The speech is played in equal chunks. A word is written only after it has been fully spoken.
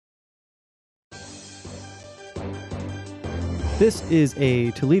This is a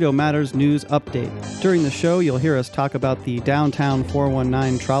Toledo Matters news update. During the show, you'll hear us talk about the Downtown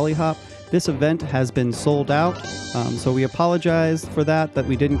 419 Trolley Hop. This event has been sold out, so we apologize for that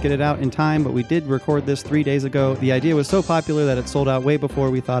we didn't get it out in time, but we did record this 3 days ago. The idea was so popular that it sold out way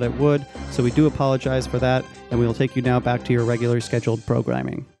before we thought it would, so we do apologize for that, and we will take you now back to your regularly scheduled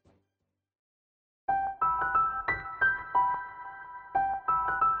programming.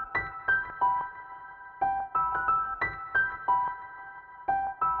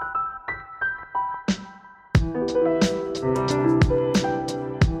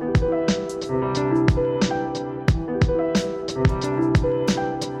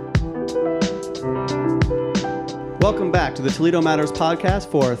 Welcome back to the Toledo Matters podcast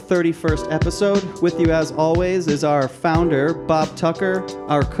for our 31st episode. With you, as always, is our founder, Bob Tucker,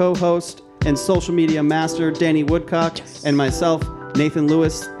 our co-host and social media master, Danny Woodcock, and myself, Nathan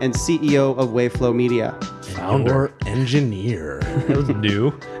Lewis, and CEO of Waveflow Media. Founder engineer. That was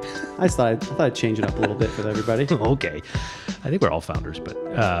new. I thought I'd change it up a little bit for everybody. Okay. I think we're all founders, but...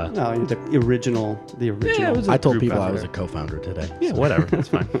 No, the original. Yeah, I told people I was a co-founder today. Yeah, whatever. That's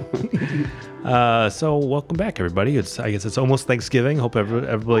fine. So welcome back, everybody. I guess it's almost Thanksgiving. Hope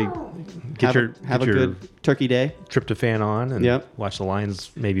everybody have a good turkey day. Tryptophan on and watch the Lions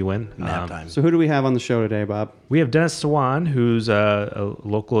maybe win. So who do we have on the show today, Bob? We have Dennis Sawan, who's a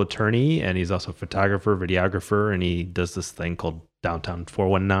local attorney, and he's also a photographer, videographer, and he does this thing called Downtown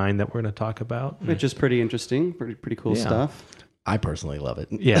 419 that we're going to talk about. Which is pretty interesting, pretty cool stuff. I personally love it.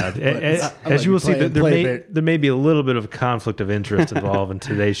 Yeah, as you will see, there may be a little bit of conflict of interest involved in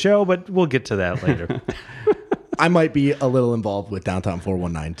today's show, but we'll get to that later. I might be a little involved with Downtown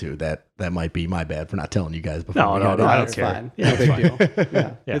 419 too. That might be my bad for not telling you guys before. No, I don't care. Fine. Yeah, no big deal.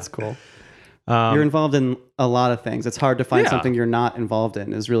 Yeah, it's cool. You're involved in a lot of things. It's hard to find something you're not involved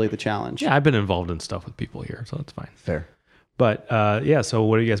in is really the challenge. Yeah, I've been involved in stuff with people here, so that's fine. Fair. But so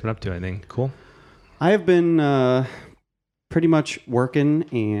what have you guys been up to? Anything cool? I have been pretty much working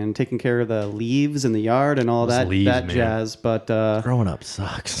and taking care of the leaves in the yard and all that jazz. But growing up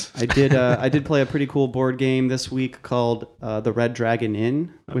sucks. I did play a pretty cool board game this week called the Red Dragon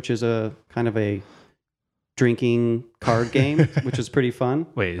Inn, which is a kind of a drinking card game, which is pretty fun.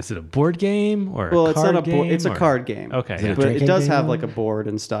 Wait, is it a board game or it's not a board? It's a card game. Okay, but it does have like a board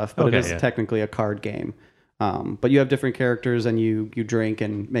and stuff. But it is technically a card game. But you have different characters, and you drink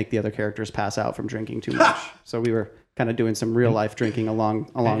and make the other characters pass out from drinking too much. So we were kind of doing some real life drinking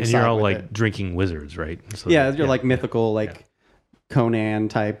alongside. And you're all like drinking wizards, right? So you're like mythical, Conan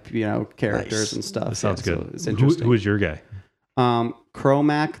type, characters and stuff. That sounds good. So it's interesting. Who is your guy?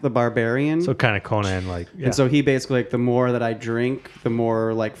 Cromac the Barbarian. So kind of Conan, And so he basically, the more that I drink, the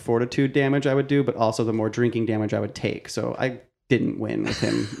more fortitude damage I would do, but also the more drinking damage I would take. So I didn't win with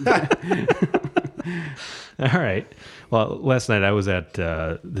him. All right. Well, last night I was at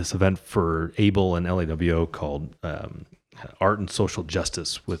this event for ABLE and LAWO called Art and Social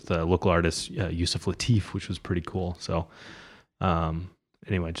Justice with local artist Yusuf Lateef, which was pretty cool. So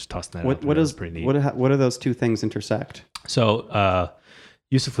anyway, just tossing that out. What is pretty neat. What do those two things intersect? So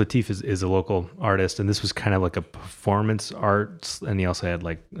Yusuf Lateef is a local artist, and this was kind of like a performance art, and he also had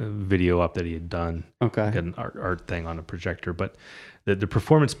like a video up that he had done. Okay. Like an art thing on a projector, but the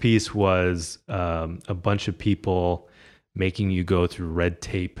performance piece was a bunch of people making you go through red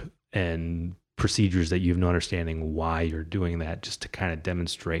tape and procedures that you have no understanding why you're doing that, just to kind of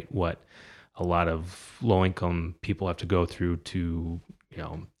demonstrate what a lot of low-income people have to go through to,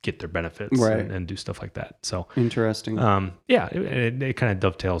 get their benefits and do stuff like that. So interesting. It kind of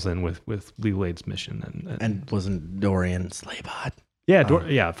dovetails in with Legal Aid's mission. And wasn't Dorian Slaybot?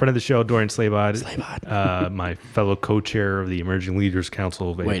 Yeah, friend of the show, Dorian Slaybot. My fellow co-chair of the Emerging Leaders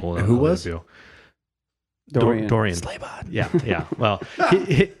Council of ABLE. Who was? Dorian Slaybot. Yeah. Well,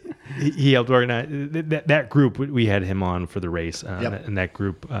 he helped organize that group. We had him on for the race, and that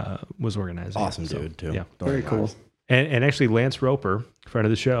group was organizing. Awesome dude, too. Yeah, very cool. And actually, Lance Roper, friend of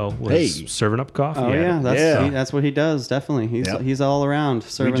the show, was serving up coffee. Oh that's what he does. Definitely, he's all around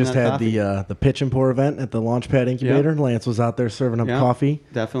serving. We just had coffee. the pitch and pour event at the Launchpad Incubator. Yep. Lance was out there serving up coffee.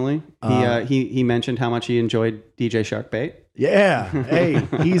 Definitely. He mentioned how much he enjoyed DJ Sharkbait. Yeah. Hey,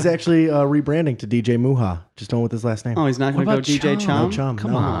 he's actually rebranding to DJ Muha. Just don't with his last name. Oh, he's not going to go DJ Chum? No Chum.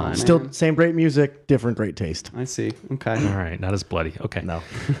 Come on. Still same great music, different great taste. I see. Okay. All right. Not as bloody. Okay. No.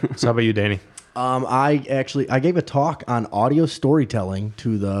 So how about you, Danny? I gave a talk on audio storytelling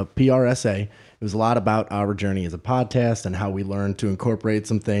to the PRSA. It was a lot about our journey as a podcast and how we learned to incorporate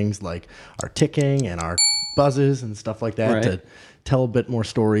some things like our ticking and our buzzes and stuff like that to tell a bit more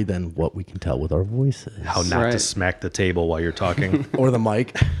story than what we can tell with our voices. How not to smack the table while you're talking. Or the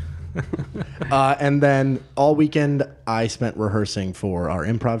mic. And then all weekend I spent rehearsing for our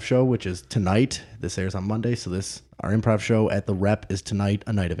improv show, which is tonight. This airs on Monday, so our improv show at the Rep is tonight,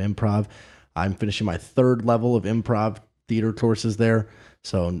 a night of improv. I'm finishing my 3rd level of improv theater courses there,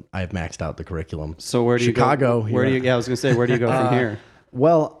 so I've maxed out the curriculum. So where do you Chicago, go? Where do you? Yeah, I was gonna say, where do you go from here?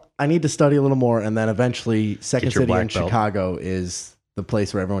 Well, I need to study a little more, and then eventually Second Get your City in black belt. Chicago is the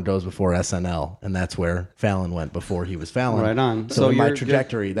place where everyone goes before SNL, and that's where Fallon went before he was Fallon. Right on. So in my you're-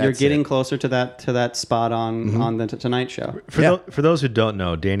 trajectory, you're that's getting it. closer to that spot on the Tonight Show. For those who don't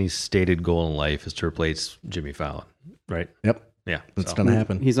know, Danny's stated goal in life is to replace Jimmy Fallon, right? Yep, Yeah. it's so. going to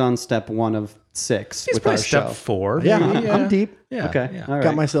happen. He's on step 1 of 6 He's with probably our step show. 4. Yeah, maybe, I'm deep. Yeah. Okay. Yeah. All right.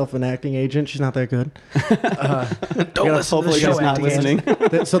 Got myself an acting agent. She's not that good. Don't listen Hopefully to the he's show. not listening.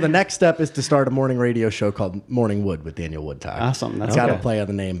 So the next step is to start a morning radio show called Morning Wood with Daniel Woodcock. Awesome. That's Got to okay. play on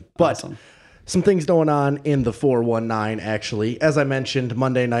the name. But Awesome. some things going on in the 419, actually. As I mentioned,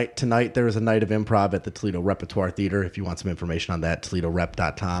 Monday night tonight, there is a night of improv at the Toledo Repertoire Theater. If you want some information on that,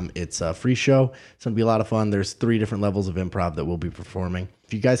 ToledoRep.com. It's a free show. It's going to be a lot of fun. There's 3 different levels of improv that we'll be performing.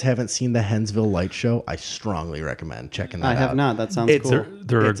 If you guys haven't seen the Hensville Light Show, I strongly recommend checking that out. I have not. That sounds It's- cool.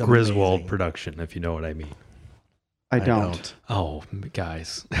 They're a It's Griswold amazing. production, if you know what I mean. I don't. Oh,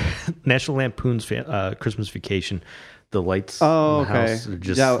 guys. National Lampoon's Christmas Vacation. The lights Oh, in the okay. house are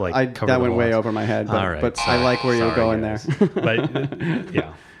just that, like covered that in went way walls. over my head, but, All right. but I like where you're Sorry, going guys. there. But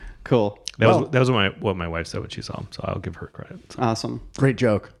yeah, Cool. that was what my wife said when she saw him, so I'll give her credit. So, Awesome. Great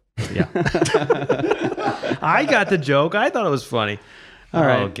joke. yeah, I got the joke. I thought it was funny. All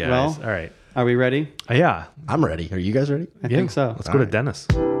right. Oh, guys. Well, all right. are we ready? Yeah, I'm ready. Are you guys ready? I think so. Let's go to Dennis.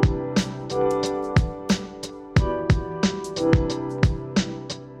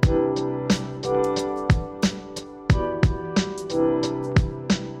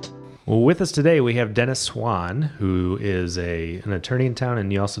 Well, with us today, we have Dennis Sawan, who is an attorney in town,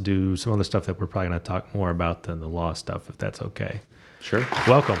 and you also do some other stuff that we're probably going to talk more about than the law stuff, if that's okay. Sure.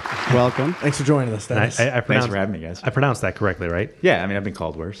 Welcome. Welcome. Thanks for joining us, And Dennis. I Thanks pronounced, for having me, guys. I pronounced that correctly, right? Yeah, I mean, I've been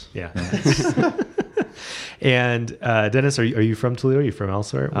called worse. Yeah. And Dennis, are you from Toledo? Are you from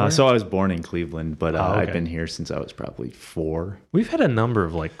elsewhere? Where? So I was born in Cleveland, but Oh, okay. I've been here since I was probably 4. We've had a number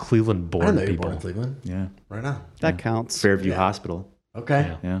of like I Cleveland-born didn't know you were people. born in Cleveland. Yeah. Right on. That counts. Fairview Yeah. Hospital. Okay.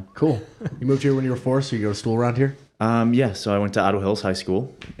 Yeah. Yeah. Cool. You moved here when you were 4, so you go to school around here? Yeah. So I went to Ottawa Hills High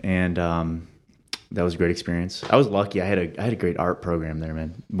School, and that was a great experience. I was lucky. I had a great art program there,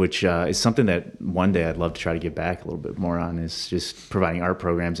 man, which is something that one day I'd love to try to get back a little bit more on, is just providing art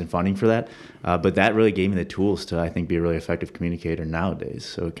programs and funding for that. But that really gave me the tools to, I think, be a really effective communicator nowadays.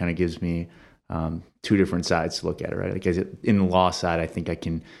 So it kind of gives me 2 different sides to look at it, right? Like in the law side, I think I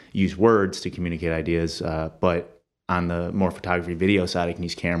can use words to communicate ideas, but on the more photography video side, I can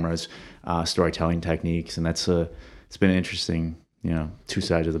use cameras, storytelling techniques, and it's been an interesting, 2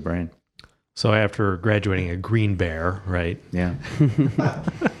 sides of the brain. So after graduating a Green Bear, right? Yeah.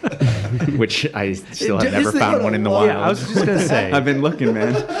 Which I still have never found one in the wild. Yeah, I was just going to say. I've been looking,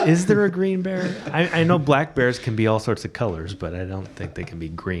 man. Is there a green bear? I know black bears can be all sorts of colors, but I don't think they can be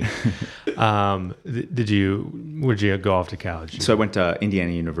green. Where'd you go off to college? So I went to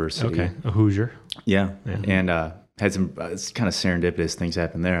Indiana University. Okay, a Hoosier. Yeah. And had some kind of serendipitous things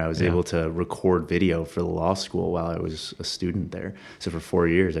happen there. I was able to record video for the law school while I was a student there. So for 4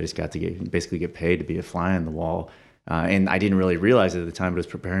 years, I just got to basically get paid to be a fly on the wall. And I didn't really realize it at the time, but it was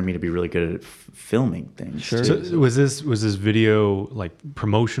preparing me to be really good at filming things. Sure. too. So was this video like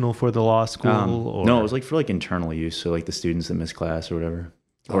promotional for the law school? Or? No, it was like for like internal use. So like the students that missed class or whatever.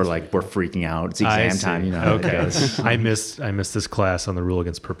 Or like we're freaking out. It's I exam see. time, how it Okay, goes. I missed this class on the rule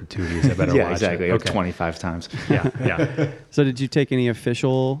against perpetuities. I better Yeah, watch exactly. it. Like Okay. 25 times. Yeah. So did you take any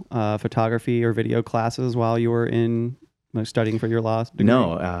official photography or video classes while you were studying for your law degree?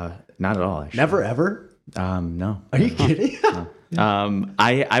 No, not at all. Actually. Never, ever? No. Are you kidding?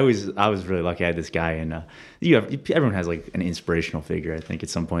 I was really lucky. I had this guy, and everyone has like an inspirational figure, I think, at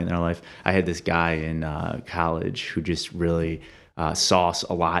some point in their life. I had this guy in college who just really saw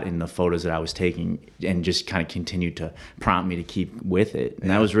a lot in the photos that I was taking, and just kind of continued to prompt me to keep with it. And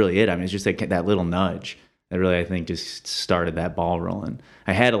that was really it. I mean, it's just that little nudge that really, I think, just started that ball rolling.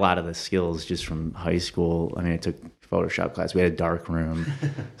 I had a lot of the skills just from high school. I mean, I took Photoshop class. We had a dark room.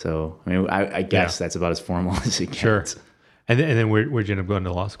 So, I mean, I guess that's about as formal as it gets. Sure. And then where'd you end up going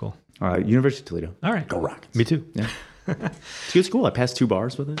to law school? University of Toledo. All right. Go Rockets. Me too. Yeah. It's a good school. I passed 2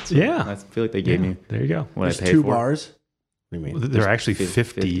 bars with it. So Yeah. I feel like they gave me There you go. what There's I paid 2 for. bars? What do you mean? They're actually 50.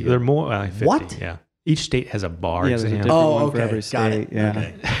 50. They're more 50. What? Yeah. Each state has a bar Yeah, there's a exam. different Oh, one okay. for every Got state. it. Yeah.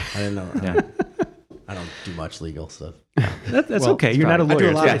 Okay. I didn't know. Yeah. I don't do much legal stuff. That's okay. You're not a I do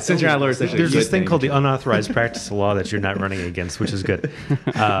lawyer. a lot of Since you're not a lawyer, it's actually a There's good this thing thing. called the unauthorized practice of law that you're not running against, which is good.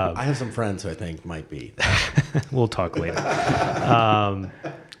 I have some friends who I think might be. We'll talk later.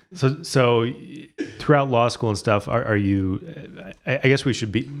 So throughout law school and stuff, are you? I guess we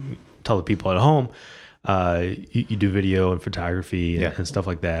should tell the people at home. You do video and photography and stuff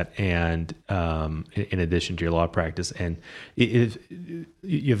like that, and in addition to your law practice, and if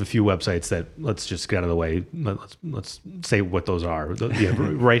you have a few websites that let's just get out of the way. Let's say what those are. You have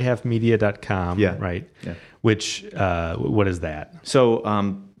righthalfmedia.com, right? Yeah. Which what is that? So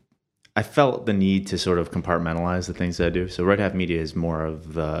I felt the need to sort of compartmentalize the things that I do. So Right Half Media is more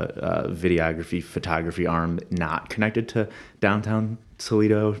of the videography, photography arm, not connected to downtown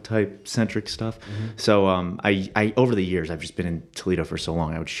Toledo type centric stuff. So I over the years, I've just been in Toledo for so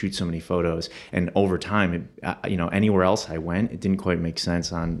long. I would shoot so many photos, and over time, anywhere else I went, it didn't quite make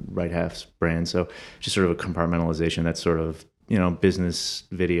sense on Right Half's brand. So just sort of a compartmentalization. That's sort of business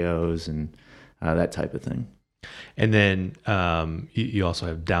videos and that type of thing. And then you also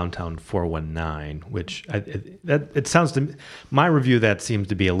have Downtown 419, which it sounds to me, my review of that seems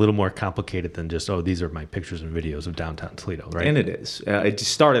to be a little more complicated than just, these are my pictures and videos of downtown Toledo, right? And it is. It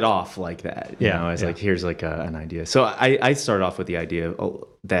just started off like that. As like, here's like an idea. So I started off with the idea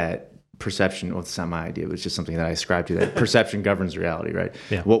that perception, well, it's not my idea, but it's just something that I ascribe to, that perception governs reality, right?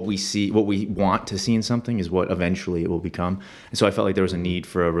 Yeah. What we see, what we want to see in something is what eventually it will become. And so I felt like there was a need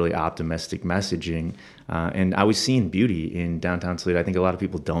for a really optimistic messaging. And I was seeing beauty in downtown Toledo. I think a lot of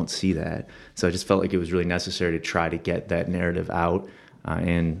people don't see that. So I just felt like it was really necessary to try to get that narrative out.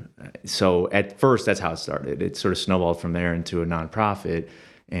 And so at first, that's how it started. It sort of snowballed from there into a nonprofit.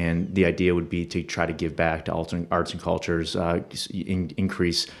 And the idea would be to try to give back to arts and cultures,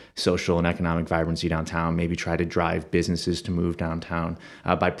 increase social and economic vibrancy downtown, maybe try to drive businesses to move downtown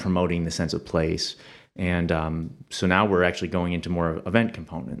by promoting the sense of place. And so now we're actually going into more event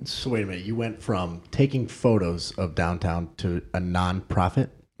components. So wait a minute, you went from taking photos of downtown to a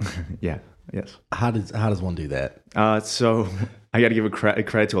nonprofit? Yeah. Yes. How does one do that? So I got to give a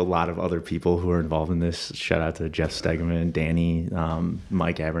credit to a lot of other people who are involved in this. Shout out to Jeff Stegman, Danny,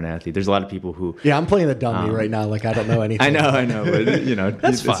 Mike Abernathy. There's a lot of people who. Yeah, I'm playing the dummy right now. Like I don't know anything. I know, but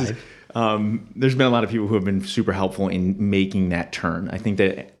that's fine. There's been a lot of people who have been super helpful in making that turn. I think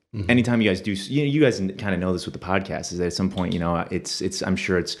that anytime you guys do, you guys kind of know this with the podcast, is that at some point, it's I'm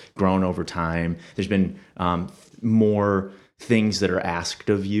sure it's grown over time. There's been more things that are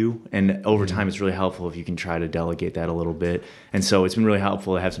asked of you, and over time it's really helpful if you can try to delegate that a little bit. And so it's been really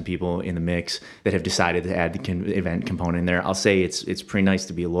helpful to have some people in the mix that have decided to add the event component in there. I'll say it's pretty nice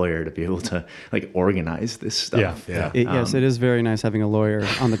to be a lawyer to be able to like organize this stuff. Yes, it is very nice having a lawyer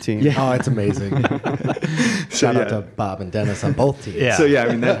on the team. Oh, it's amazing. Shout out to Bob and Dennis on both teams. So I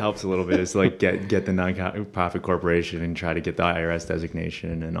mean that helps a little bit. It's like get the nonprofit corporation and try to get the IRS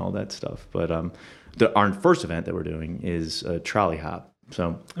designation and all that stuff. But our first event that we're doing is a trolley hop.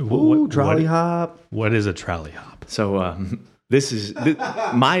 So, trolley hop. What is a trolley hop? So, this is one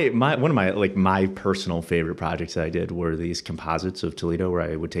of my personal favorite projects that I did were these composites of Toledo, where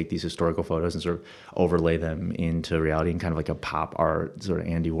I would take these historical photos and sort of overlay them into reality in kind of like a pop art, sort of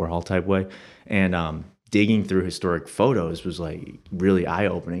Andy Warhol type way. And digging through historic photos was like really eye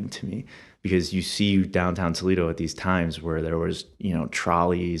opening to me, because you see downtown Toledo at these times where there was,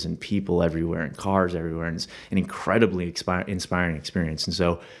 trolleys and people everywhere and cars everywhere, and it's an incredibly inspiring experience. And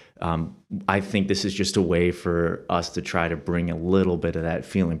so I think this is just a way for us to try to bring a little bit of that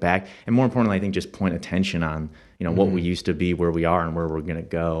feeling back. And more importantly, I think just point attention on, what we used to be, where we are, and where we're going to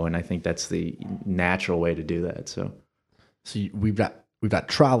go. And I think that's the natural way to do that. So we've got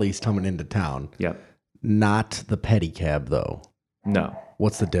trolleys coming into town. Yep. Not the pedicab, though. No.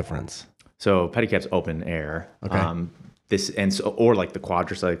 What's the difference? So pedicab's open air. Okay. Or like the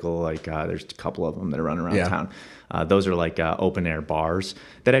quadricycle, like there's a couple of them that are running around town. Those are like open air bars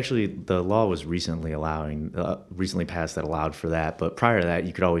that actually the law was recently passed that allowed for that. But prior to that,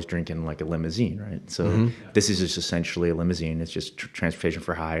 you could always drink in like a limousine, right? So this is just essentially a limousine. It's just transportation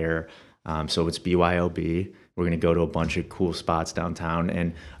for hire. So it's BYOB. We're going to go to a bunch of cool spots downtown.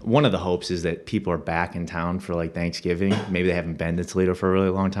 And one of the hopes is that people are back in town for like Thanksgiving. Maybe they haven't been to Toledo for a really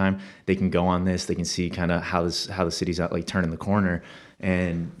long time. They can go on this. They can see kind of how the city's like turning the corner.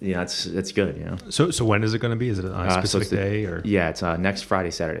 And that's good, So when is it going to be? Is it on a specific day or? Yeah, it's next Friday,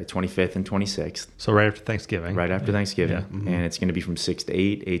 Saturday, 25th and 26th. So right after Thanksgiving. Right after Thanksgiving. And it's going to be from 6 to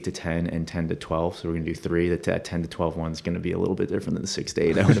 8, 8 to 10, and 10 to 12. So we're going to do 3. That 10 to 12 one's going to be a little bit different than the 6 to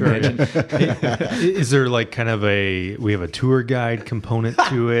 8, I would imagine. Is there like kind of we have a tour guide component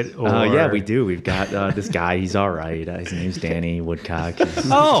to it? Or? Yeah, we do. We've got this guy. He's all right. His name's Danny Woodcock. He's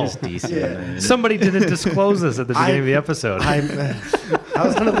just decent. Yeah. Somebody didn't disclose this at the beginning of the episode. I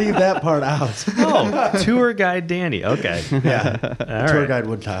was going to leave that part out. Oh, tour guide Danny. Okay. Yeah. All Tour right. guide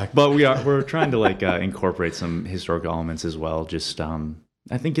Woodcock. But we're trying to incorporate some historical elements as well. Just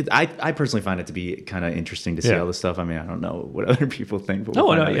I think I personally find it to be kind of interesting to see all this stuff. I mean, I don't know what other people think, but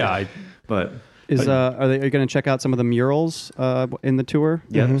but. Are they going to check out some of the murals in the tour?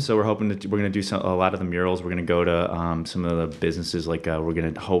 Yeah, so we're hoping we're going to do a lot of the murals. We're going to go to some of the businesses. We're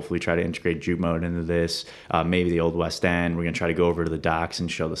going to hopefully try to integrate jute mode into this. Maybe the Old West End. We're going to try to go over to the docks and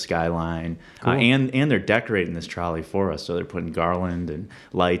show the skyline. Cool. And they're decorating this trolley for us, so they're putting garland and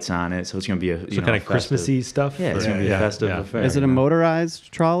lights on it. So it's going to be a kind of Christmassy stuff. Yeah, it's going to be a festive affair. Is it a motorized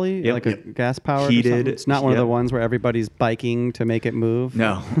trolley, like a gas powered? Heated. It's not one of the ones where everybody's biking to make it move.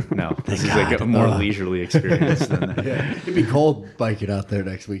 No. This is like a more leisurely experience than that. Yeah. It'd be cold biking out there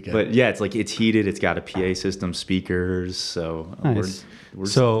next weekend. But yeah, it's heated. It's got a PA system, speakers. So nice.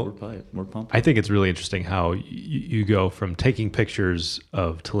 we're pumped. I think it's really interesting how you go from taking pictures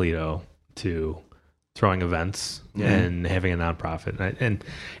of Toledo to throwing events and having a nonprofit, and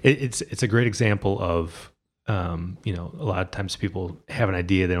it's a great example of. A lot of times people have an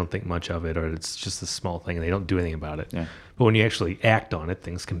idea, they don't think much of it, or it's just a small thing and they don't do anything about it. Yeah. But when you actually act on it,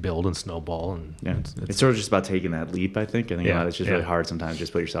 things can build and snowball. And it's sort of just about taking that leap, I think. It's just really hard sometimes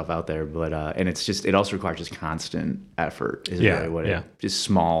just put yourself out there. But and it also requires just constant effort is really what just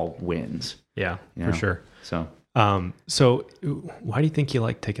small wins. Yeah, for sure. So why do you think you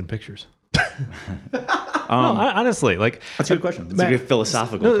like taking pictures? Honestly, that's a good question. It's a good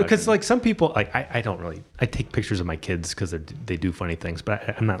philosophical question. Because some people, I don't really, I take pictures of my kids because they do funny things,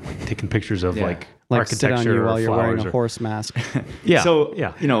 but I'm not taking pictures of architecture sit on you while you're wearing a or horse mask. So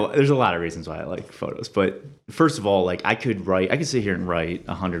there's a lot of reasons why I like photos, but first of all, I could sit here and write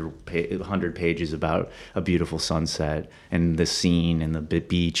 100 pages about a beautiful sunset and the scene and the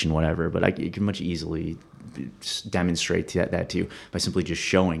beach and whatever, but you can much easily demonstrate that to you by simply just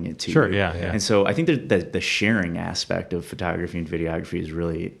showing it to you. Yeah. And so I think that the sharing aspect of photography and videography is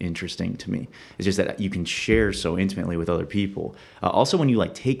really interesting to me. It's just that you can share so intimately with other people. Also, when you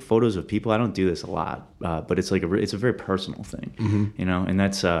take photos of people, I don't do this a lot, but it's it's a very personal thing, and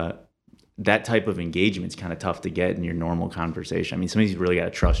that's that type of engagement is kind of tough to get in your normal conversation. I mean, somebody's really got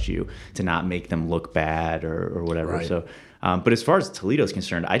to trust you to not make them look bad or whatever. Right. So, but as far as Toledo is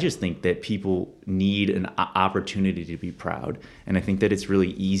concerned, I just think that people need an opportunity to be proud. And I think that it's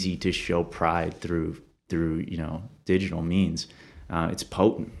really easy to show pride through digital means. It's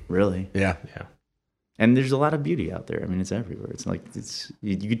potent, really. Yeah. And there's a lot of beauty out there. I mean, it's everywhere. It's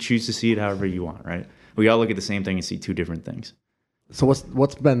you could choose to see it however you want, right? We all look at the same thing and see two different things. So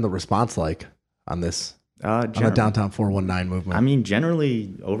what's been the response like on this on the Downtown 419 movement? I mean,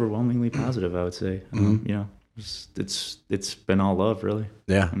 generally overwhelmingly positive, I would say. It's been all love, really.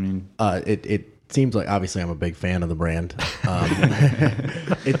 Yeah. I mean, it seems like, obviously I'm a big fan of the brand.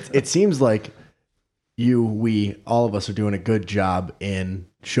 It seems like all of us are doing a good job in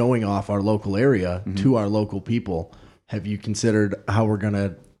showing off our local area to our local people. Have you considered how we're going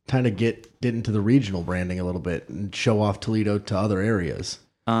to kind of get into the regional branding a little bit and show off Toledo to other areas?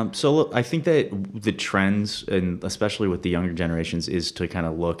 So look, I think that the trends, and especially with the younger generations, is to kind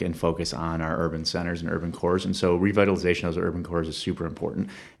of look and focus on our urban centers and urban cores. And so revitalization of those urban cores is super important.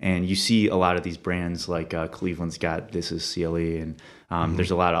 And you see a lot of these brands like Cleveland's got This Is CLE, and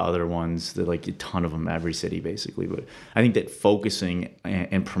there's a lot of other ones that a ton of them, every city basically. But I think that focusing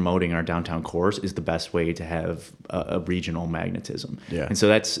and promoting our downtown cores is the best way to have a regional magnetism. Yeah. And so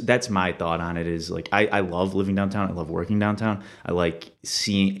that's my thought on it is I love living downtown. I love working downtown. I like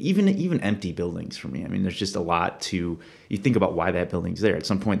seeing even empty buildings for me. I mean, there's just a lot you think about why that building's there. At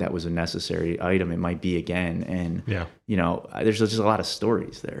some point that was a necessary item. It might be again. And, there's just a lot of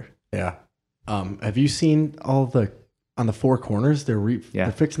stories there. Yeah. Have you seen on the four corners,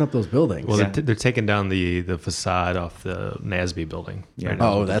 they're fixing up those buildings. Well, they're taking down the facade off the NASB building. Yeah.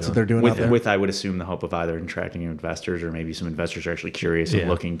 Right that's what they're doing out there? With, I would assume, the hope of either attracting investors or maybe some investors are actually curious and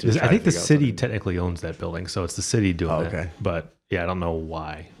looking to. I think the city technically owns that building, so it's the city doing it. But Yeah, I don't know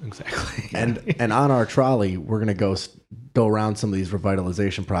why exactly. And on our trolley, we're gonna go around some of these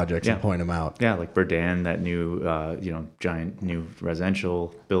revitalization projects and point them out. Yeah, like Burdan, that new giant new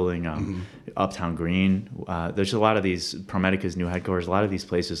residential building, Uptown Green. There's a lot of these, ProMedica's new headquarters. A lot of these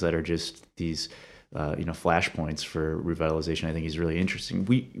places that are just these flashpoints for revitalization. I think is really interesting.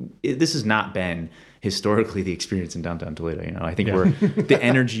 This has not been historically the experience in downtown Toledo. I think we're the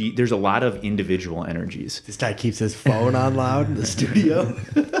energy. There's a lot of individual energies. This guy keeps his phone on loud in the studio.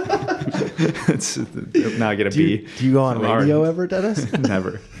 Now I get a B. Do you go on radio ever, Dennis?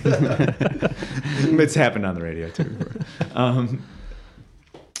 Never. It's happened on the radio too.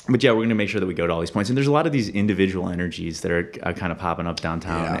 But yeah, we're going to make sure that we go to all these points. And there's a lot of these individual energies that are kind of popping up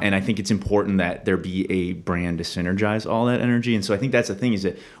downtown. Yeah. And I think it's important that there be a brand to synergize all that energy. And so I think that's the thing, is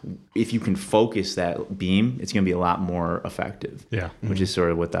that if you can focus that beam, it's going to be a lot more effective. Yeah. Which is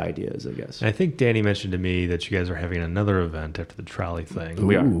sort of what the idea is, I guess. And I think Danny mentioned to me that you guys are having another event after the trolley thing.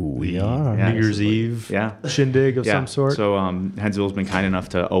 We are. We are. New Year's Eve shindig of some sort. So Hensville's been kind enough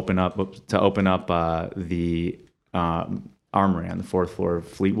to open up the Armory on the 4th floor of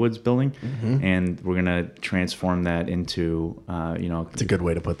Fleetwood's building, and we're gonna transform that into it's a good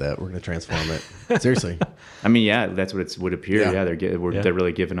way to put that. We're gonna transform it. Seriously. I mean, yeah, that's what it would appear. Yeah, they're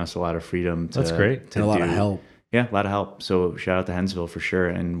really giving us a lot of freedom. That's great. And a lot of help. Yeah, a lot of help. So shout out to Hensville for sure,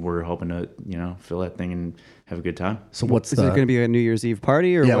 and we're hoping to fill that thing and have a good time. So is it going to be a New Year's Eve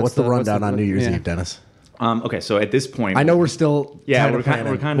party, or what's the rundown on New Year's Eve, Dennis? Okay, so at this point, I know we're still we're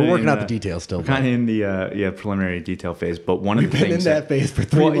working out the details still. We're kind of in the preliminary detail phase, but one of the things in that phase for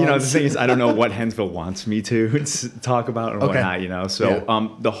 3 months. The thing is, I don't know what Hensville wants me to talk about or whatnot.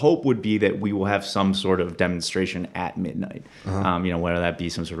 So the hope would be that we will have some sort of demonstration at midnight. Whether that be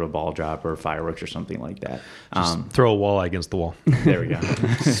some sort of ball drop or fireworks or something like that. Just throw a walleye against the wall. There we go.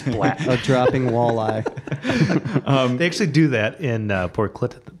 Splat. A dropping walleye. They actually do that in Port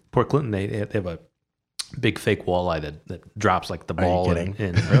Clinton. They have a big fake walleye that drops like the ball. Are you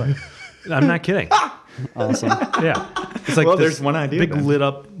kidding? Really? I'm not kidding. Awesome. Yeah. It's like there's one idea. Big lit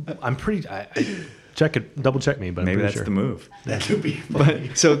up. I'm pretty. I check it. Double check me, but maybe that's sure. the move. That would be funny.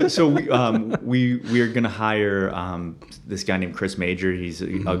 But so we are gonna hire this guy named Chris Major. He's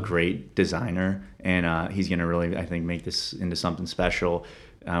a great designer, and he's gonna really, I think, make this into something special.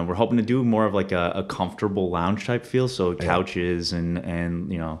 We're hoping to do more of like a comfortable lounge type feel, so couches and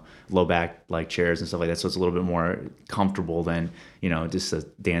low back like chairs and stuff like that. So it's a little bit more comfortable than just a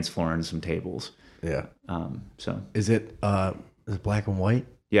dance floor and some tables. Yeah. So is it black and white?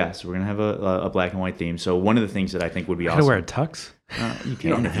 Yeah. So we're gonna have a black and white theme. So one of the things that I think would be awesome. Can I wear a tux? You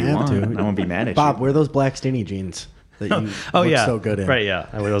can if you want. I won't be mad at Bob, you. wear those black skinny jeans that you look so good in. Right, yeah.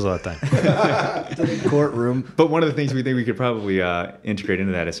 I wear those all the time. To the courtroom. But one of the things we think we could probably integrate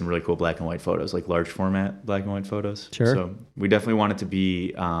into that is some really cool black and white photos, like large format black and white photos. Sure. So we definitely want it to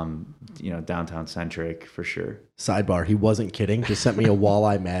be, downtown centric for sure. Sidebar, he wasn't kidding. Just sent me a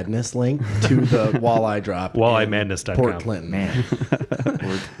Walleye Madness link to the Walleye drop. WalleyeMadness.com. Port Clinton. Man,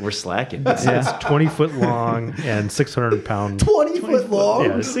 we're slacking. It's 20 foot long and 600 pounds. 20 foot long?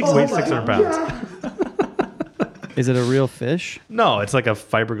 Yeah, weighs 600 pounds. Is it a real fish? No, it's like a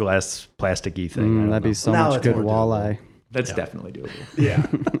fiberglass plasticky thing. That'd be so Now much it's good more walleye. That's definitely doable.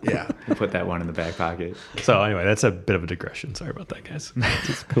 Yeah. We'll put that one in the back pocket. So anyway, that's a bit of a digression. Sorry about that, guys.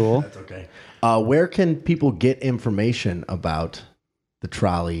 That's cool. That's okay. Where can people get information about the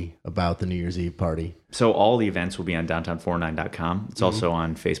trolley, about the New Year's Eve party? So all the events will be on downtown419.com. It's also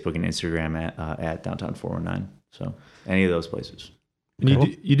on Facebook and Instagram at downtown419. So any of those places.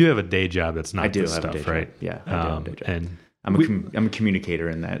 You do have a day job that's not this have stuff, a day right? job. Yeah, I do have a day job. And I'm a communicator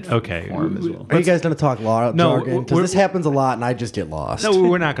in that form as well. Are you guys going to talk law jargon? Because we're- this happens a lot, and I just get lost. no,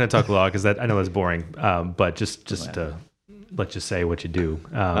 we're not going to talk law because I know that's boring. But just to let you say what you do.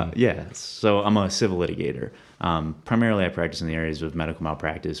 So I'm a civil litigator. Primarily, I practice in the areas of medical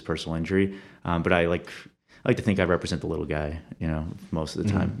malpractice, personal injury. But I like to think I represent the little guy, most of the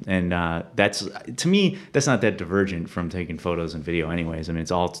time. And that's, to me, that's not that divergent from taking photos and video anyways. I mean,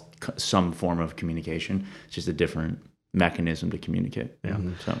 it's all some form of communication. It's just a different mechanism to communicate. Yeah.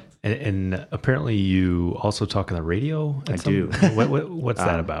 So And apparently you also talk on the radio? I do. What's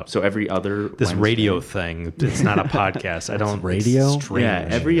that about? So every other This Wednesday, radio thing, it's not a podcast. I don't. radio? It's strange. Yeah,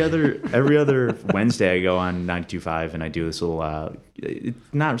 every other Wednesday I go on 92.5 and I do this little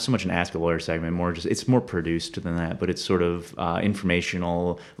not so much an Ask a Lawyer segment, more just it's more produced than that, but it's sort of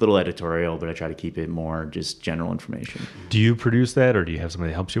informational, little editorial, but I try to keep it more just general information. Do you produce that, or do you have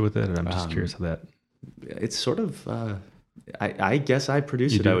somebody that helps you with it? And I'm just curious how that. It's sort of I guess I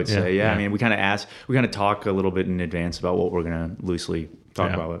produce it. do? I would Yeah, say, yeah. yeah. I mean, we kind of talk a little bit in advance about what we're gonna loosely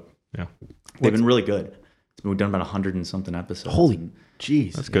talk about. Yeah. They've been really good. We've done about 100 and something episodes. Holy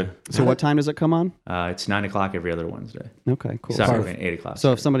jeez. That's good. So what time does it come on? It's 9 o'clock every other Wednesday. Okay, cool. Sorry, 8 o'clock.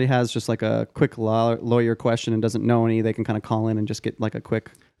 So if somebody has just like a quick lawyer question and doesn't know any, they can kind of call in and just get like a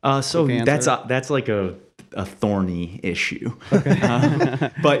quick. So quick that's like a thorny issue.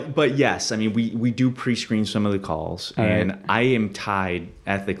 Okay. But yes, I mean we do pre-screen some of the calls, and I am tied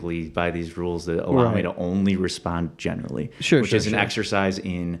ethically by these rules that allow me to only respond generally, which is an exercise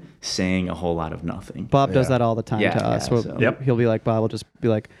in saying a whole lot of nothing. Bob does that all the time to us. He'll be like, Bob will just be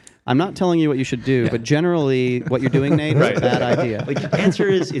like, I'm not telling you what you should do, but generally what you're doing, Nate, is a bad idea. Like the answer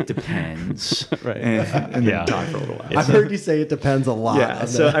is it depends. Right. And then talk for a little while. I've heard you say it depends a lot. Yeah.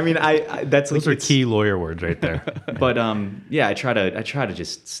 So I mean, that's those are key lawyer words right there. But I try to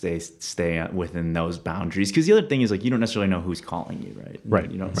just stay within those boundaries, because the other thing is like you don't necessarily know who's calling you, right?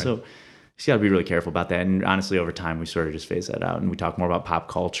 Right. You know, so. You got to be really careful about that. And honestly, over time, we sort of just phase that out and we talk more about pop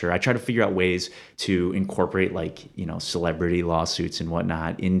culture. I try to figure out ways to incorporate celebrity lawsuits and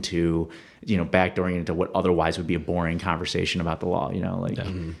whatnot into, backdooring into what otherwise would be a boring conversation about the law,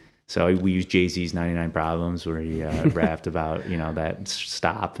 So we use Jay-Z's 99 Problems, where he rapped about, that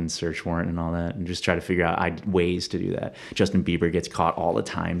stop and search warrant and all that, and just try to figure out ways to do that. Justin Bieber gets caught all the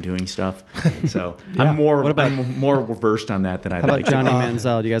time doing stuff. So I'm more versed on that than I'd like. How about Johnny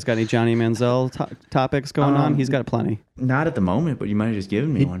Manziel? Do you guys got any Johnny Manziel topics going on? He's got plenty. Not at the moment, but you might have just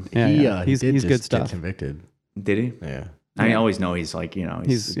given me one. He's good stuff. Get convicted. Did he? Yeah. I always know he's like,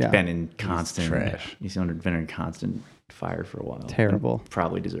 he's been in constant trash. He's been in constant fire for a while. Terrible.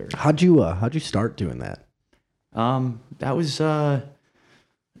 Probably deserved. How'd you start doing that? That was so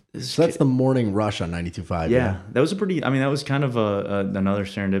that's the morning rush on 92.5. Yeah, that was that was kind of another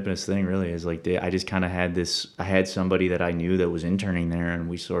serendipitous thing, really. Is like I just kind of had somebody that I knew that was interning there, and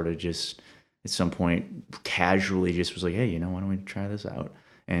we sort of just at some point casually just was like, hey, why don't we try this out?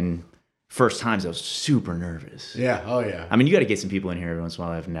 And first times I was super nervous. Yeah. Oh yeah. I mean, you got to get some people in here every once in a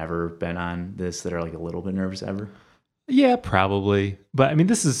while that have never been on this that are like a little bit nervous ever. Yeah, probably. But I mean,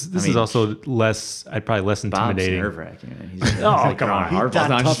 this is also less intimidating. Bob's nerve-wracking. Oh, come on.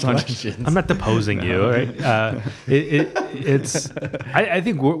 I'm not deposing you. Right? I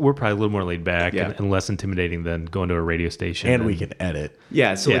think we're probably a little more laid back and less intimidating than going to a radio station. And we can edit.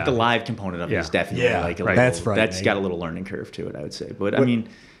 Yeah, so like the live component of it is definitely that's got a little learning curve to it, I would say. But I mean,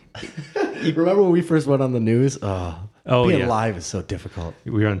 you remember when we first went on the news? Being live is so difficult.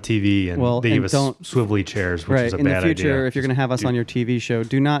 We were on TV and they gave us swivelly chairs, which is a bad idea. In the future, if you're going to have us on your TV show,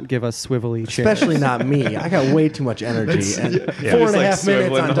 do not give us swivelly chairs. Especially not me. I got way too much energy. And 4.5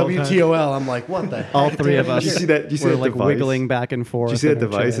 minutes on WTOL, I'm like, what the heck? All three of us were like device? Wiggling back and forth. Did you see that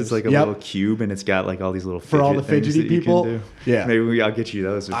device? It's like a little cube and it's got like all these little for all the fidgety people. Yeah. Maybe I'll get you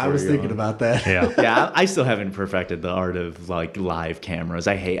those. I was thinking about that. Yeah. I still haven't perfected the art of like live cameras.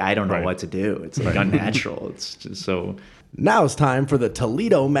 I don't know what to do. It's like unnatural. It's just so... Now it's time for the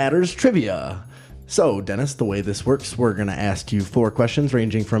Toledo Matters Trivia. So, Dennis, the way this works, we're going to ask you 4 questions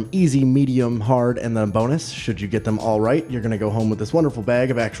ranging from easy, medium, hard, and then bonus. Should you get them all right, you're going to go home with this wonderful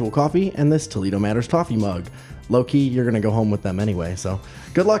bag of actual coffee and this Toledo Matters toffee mug. Low-key, you're going to go home with them anyway, so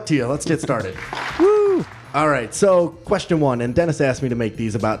good luck to you. Let's get started. Woo! All right, so question 1, and Dennis asked me to make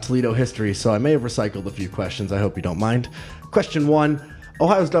these about Toledo history, so I may have recycled a few questions. I hope you don't mind. Question 1.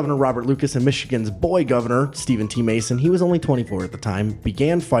 Ohio's Governor Robert Lucas and Michigan's boy governor, Stephen T. Mason, he was only 24 at the time,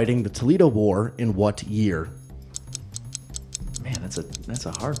 began fighting the Toledo War in what year? Man, that's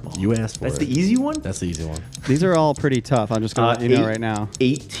a hard one. You asked for it. That's the easy one? That's the easy one. These are all pretty tough. I'm just going to let you know right now.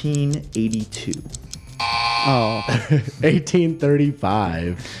 1882. Oh.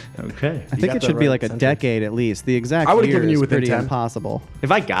 1835. Okay. I think it should be like a decade at least. The exact year is pretty impossible.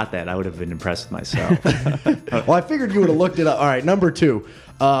 If I got that, I would have been impressed with myself. Well, I figured you would have looked it up. All right, number 2.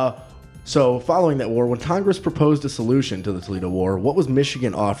 So following that war, when Congress proposed a solution to the Toledo War, what was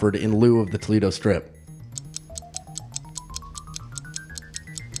Michigan offered in lieu of the Toledo Strip?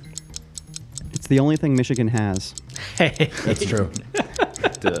 It's the only thing Michigan has. That's true.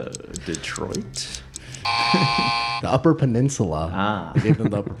 Detroit? The Upper Peninsula. They gave them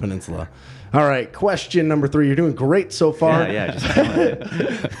the Upper Peninsula. All right, question number 3. You're doing great so far. Just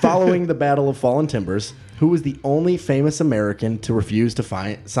Following the Battle of Fallen Timbers, who was the only famous American to refuse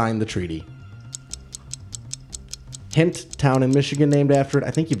to sign the treaty? Hint, town in Michigan named after it.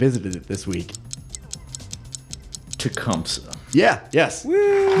 I think you visited it this week. Tecumseh. Yeah, yes. Woo!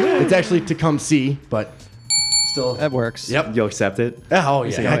 It's actually Tecumseh, but still. That works. Yep. You'll accept it? Oh,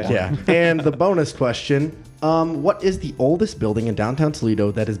 yeah. Heck yeah. And the bonus question, what is the oldest building in downtown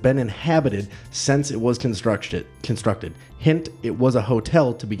Toledo that has been inhabited since it was constructed? Hint, it was a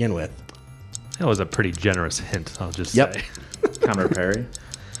hotel to begin with. That was a pretty generous hint, I'll just say. Commodore Perry?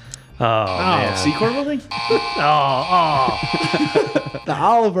 Oh, man. C-Corp building? The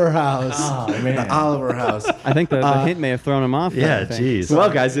Oliver House. Oh, man. The Oliver House. I think the hint may have thrown him off. there, Yeah, I think. geez. Well,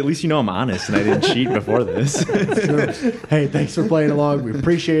 guys, at least you know I'm honest and I didn't cheat before this. Hey, thanks for playing along. We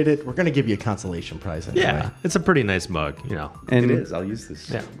appreciate it. We're going to give you a consolation prize anyway. Yeah, it's a pretty nice mug, you know. And It is. I'll use this.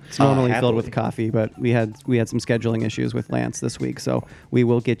 Yeah. it's normally filled happily. with coffee, but we had some scheduling issues with Lance this week, so we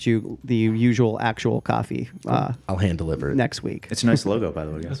will get you the usual actual coffee I'll hand deliver it. next week. It's a nice logo, by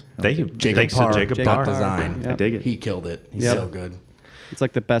the way, guys. Thank you. Jacob Thanks Parr. to Jacob Jacob Parr. Parr. Design. Yep. I dig it. He killed it. He's Yep. so good. It's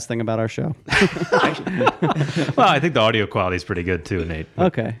like the best thing about our show. Well, I think the audio quality is pretty good too, Nate.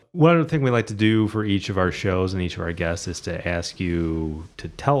 Okay. One other thing we like to do for each of our shows and each of our guests is to ask you to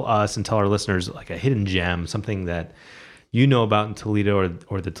tell us and tell our listeners like a hidden gem, something that you know about in Toledo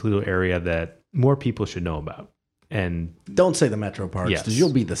or the Toledo area that more people should know about. And Don't say the Metro Parks, Yes. because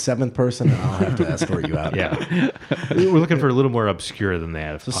you'll be the 7th person, and I'll have to escort you out. yeah, we're looking for a little more obscure than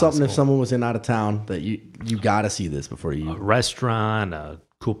that. If So possible. something if someone was in out of town that you got to see this before a you. restaurant, a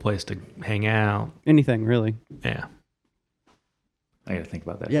cool place to hang out. Anything, really. Yeah, I got to think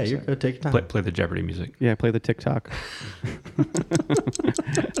about that. Yeah, for a you're second. good. Take your time. play the Jeopardy music. Yeah, play the TikTok.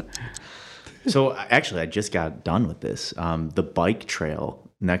 So actually, I just got done with this. The bike trail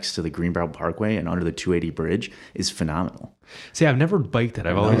next to the Greenbelt Parkway and under the 280 bridge is phenomenal. See, I've never biked it.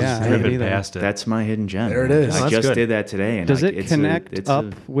 I've always yeah, I haven't driven either. past it. That's my hidden gem. There it is. I That's just good. did that today. And Does like, it connect it's up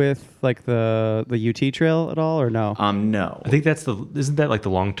with like the UT trail at all, or no? No. I think isn't that like the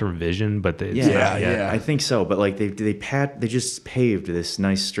long-term vision? But it's Yeah, not yet. yeah. I think so. But like they just paved this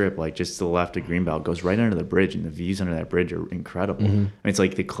nice strip like just to the left of Greenbelt, goes right under the bridge, and the views under that bridge are incredible. I mean, it's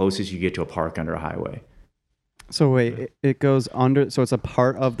like the closest you get to a park under a highway. So wait, it goes under. So it's a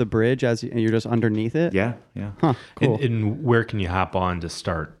part of the bridge and you're just underneath it. Yeah, yeah. Huh. Cool. And where can you hop on to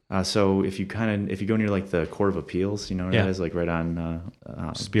start? So if you go near like the Court of Appeals, you know where Yeah. that is, like right on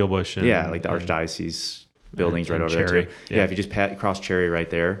Spielbusch. And, yeah, like the Archdiocese buildings and right over Cherry. there too. Yeah. Yeah, if you just cross Cherry right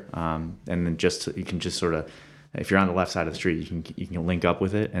there, and then you can just sort of, if you're on the left side of the street, you can link up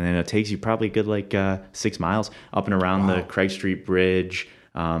with it, and then it takes you probably a good like 6 miles up and around the Craig Street Bridge,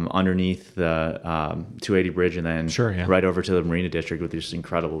 underneath the 280 bridge, and then Sure, yeah. right over to the Marina District with just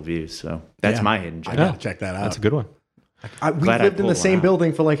incredible views. So that's Yeah. my hidden I gem. got to check that out. That's a good one. We've Glad I lived in the pulled same one out.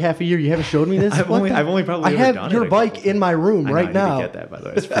 building for like half a year. You haven't showed me this? I've What only the- probably I ever have done your it a bike couple in my room I know, right I now. need to get that, by the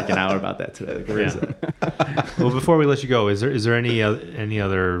way. I was freaking out about that today. Like, where is Yeah. it? Well, before we let you go, is there any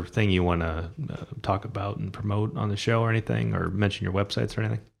other thing you want to talk about and promote on the show or anything, or mention your websites or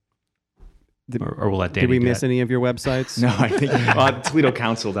anything? Or we'll let Danny Did we do miss that. any of your websites? No, I think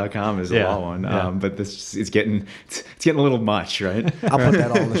ToledoCouncil.com is the Yeah. law one. Yeah. But it's getting a little much, right? I'll put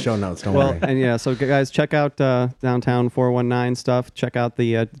that all in the show notes. Don't Well, worry. and yeah, so guys, check out Downtown 419 stuff. Check out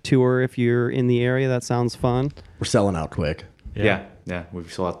the tour if you're in the area. That sounds fun. We're selling out quick. Yeah.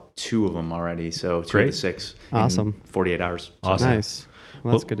 We've sold out 2 of them already. So 2 of Great. the 6. Awesome. In 48 hours. So Awesome. Nice.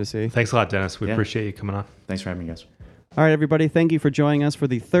 Well, that's Well, good to see. Thanks a lot, Dennis. We Yeah. appreciate you coming on. Thanks for having me, guys. All right, everybody. Thank you for joining us for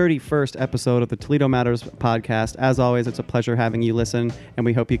the 31st episode of the Toledo Matters podcast. As always, it's a pleasure having you listen, and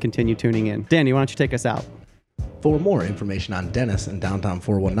we hope you continue tuning in. Danny, why don't you take us out? For more information on Dennis and Downtown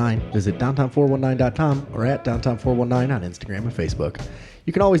 419, visit downtown419.com or at downtown419 on Instagram and Facebook.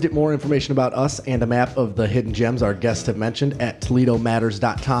 You can always get more information about us and a map of the hidden gems our guests have mentioned at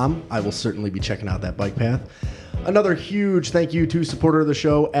toledomatters.com. I will certainly be checking out that bike path. Another huge thank you to supporter of the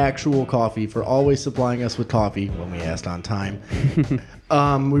show, Actual Coffee, for always supplying us with coffee when we asked on time.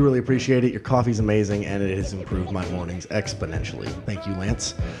 We really appreciate it. Your coffee's amazing, and it has improved my mornings exponentially. Thank you,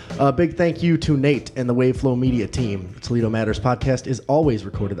 Lance. A big thank you to Nate and the Waveflow Media team. The Toledo Matters podcast is always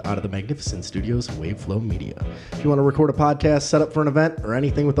recorded out of the magnificent studios of Waveflow Media. If you want to record a podcast, set up for an event, or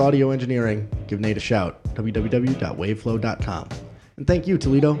anything with audio engineering, give Nate a shout. www.waveflow.com. And thank you,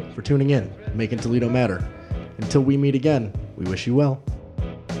 Toledo, for tuning in, making Toledo matter. Until we meet again, we wish you well.